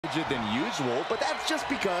than usual, but that's just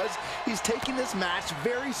because he's taking this match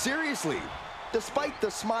very seriously, despite the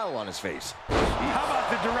smile on his face. How about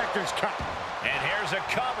the director's cut? And here's a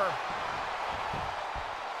cover.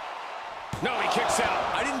 No, he kicks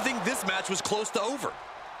out. I didn't think this match was close to over.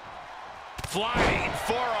 Flying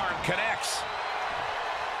forearm connects.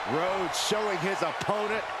 Rhodes showing his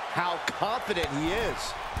opponent how confident he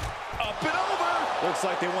is. Up and over. Looks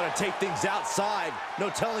like they want to take things outside. No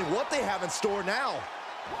telling what they have in store now.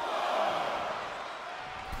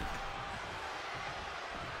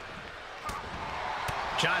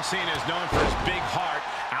 John Cena is known for his big heart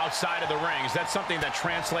outside of the ring. Is that something that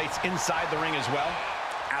translates inside the ring as well?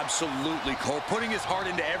 Absolutely, Cole. Putting his heart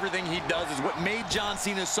into everything he does is what made John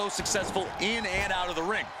Cena so successful in and out of the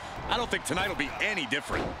ring. I don't think tonight will be any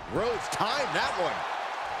different. Rhodes timed that one.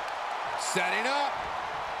 Setting up.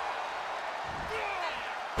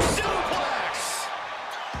 Suplex!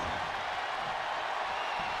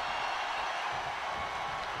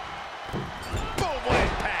 Boom, what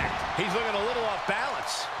impact. He's looking a little off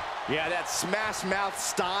balance. Yeah, that smash mouth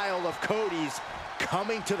style of Cody's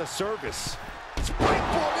coming to the surface.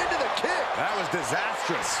 Springboard into the kick. That was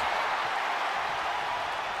disastrous.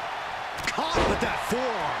 Caught with that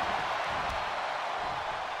forearm.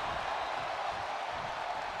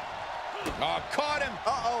 Oh, caught him.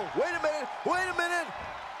 Uh-oh, wait a minute, wait a minute.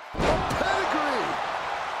 A pedigree.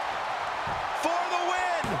 For the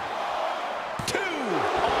win. 2.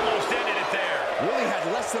 Almost ended it there. Really had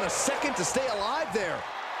less than a second to stay alive there.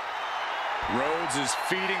 Rhodes is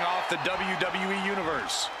feeding off the WWE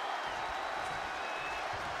Universe.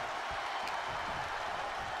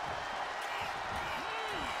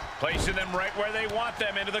 Placing them right where they want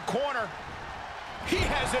them, into the corner. He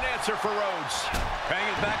has an answer for Rhodes. Paying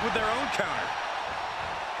it back with their own counter.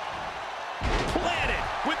 Planted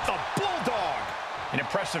with the Bulldog. An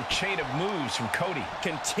impressive chain of moves from Cody.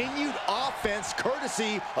 Continued offense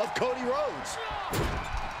courtesy of Cody Rhodes.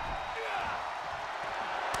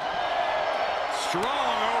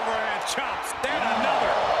 Strong overhand chops. And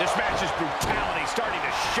another. This match's brutality starting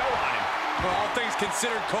to show on him. Well, all things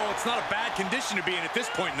considered, Cole, it's not a bad condition to be in at this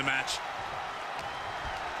point in the match.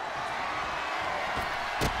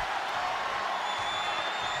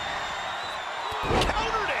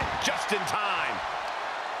 Countered it just in time.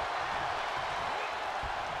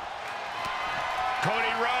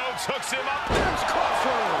 Cody Rhodes hooks him up. There's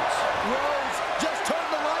Crossroads. Rhodes just turned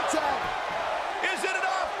the lights out. Is it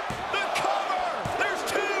enough? The cover. There's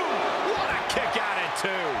 2. What a kick out at 2.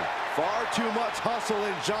 Far too much hustle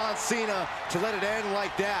in John Cena to let it end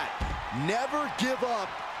like that. Never give up,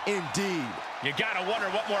 indeed. You gotta wonder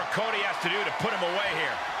what more Cody has to do to put him away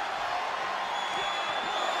here.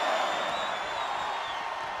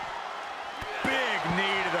 Big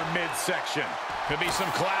knee to the midsection. Could be some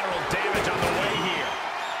collateral damage on the way here.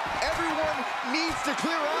 Everyone needs to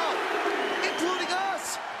clear out, including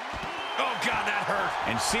us. Oh, God, that hurt.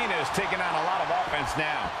 And Cena is taking on a lot of offense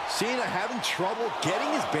now. Cena having trouble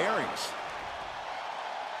getting his bearings.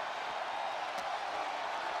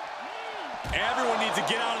 Everyone needs to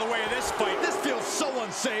get out of the way of this fight. This feels so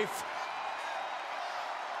unsafe.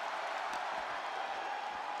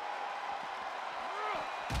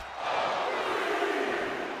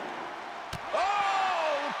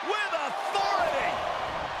 Oh, with authority.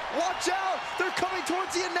 Watch out, they're coming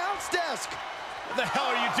towards the announce desk. What the hell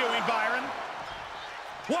are you doing, Byron?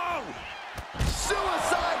 Whoa!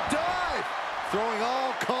 Suicide dive! Throwing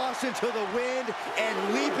all caution to the wind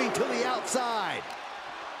and leaping to the outside.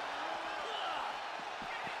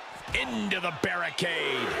 Into the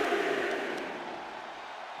barricade.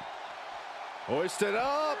 Hoisted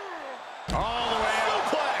up. All the way out.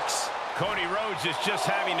 Suplex. Cody Rhodes is just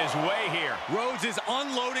having his way here. Rhodes is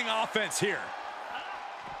unloading offense here.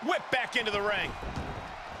 Whip back into the ring.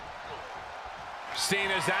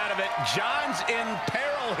 Cena's out of it. John's in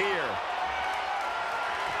peril here.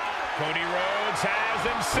 Cody Rhodes has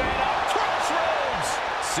him set up. Crossroads.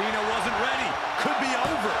 Cena wasn't ready. Could be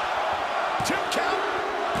over. 2 count.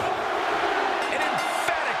 An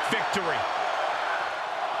emphatic victory.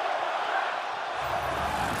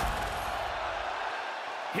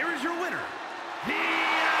 Here is your winner, the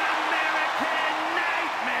American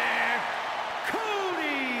Nightmare,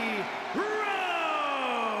 Cody Rhodes.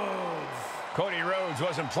 Cody Rhodes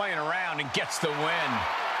wasn't playing around and gets the win.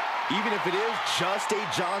 Even if it is just a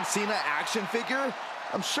John Cena action figure,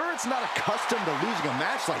 I'm sure it's not accustomed to losing a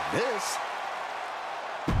match like this.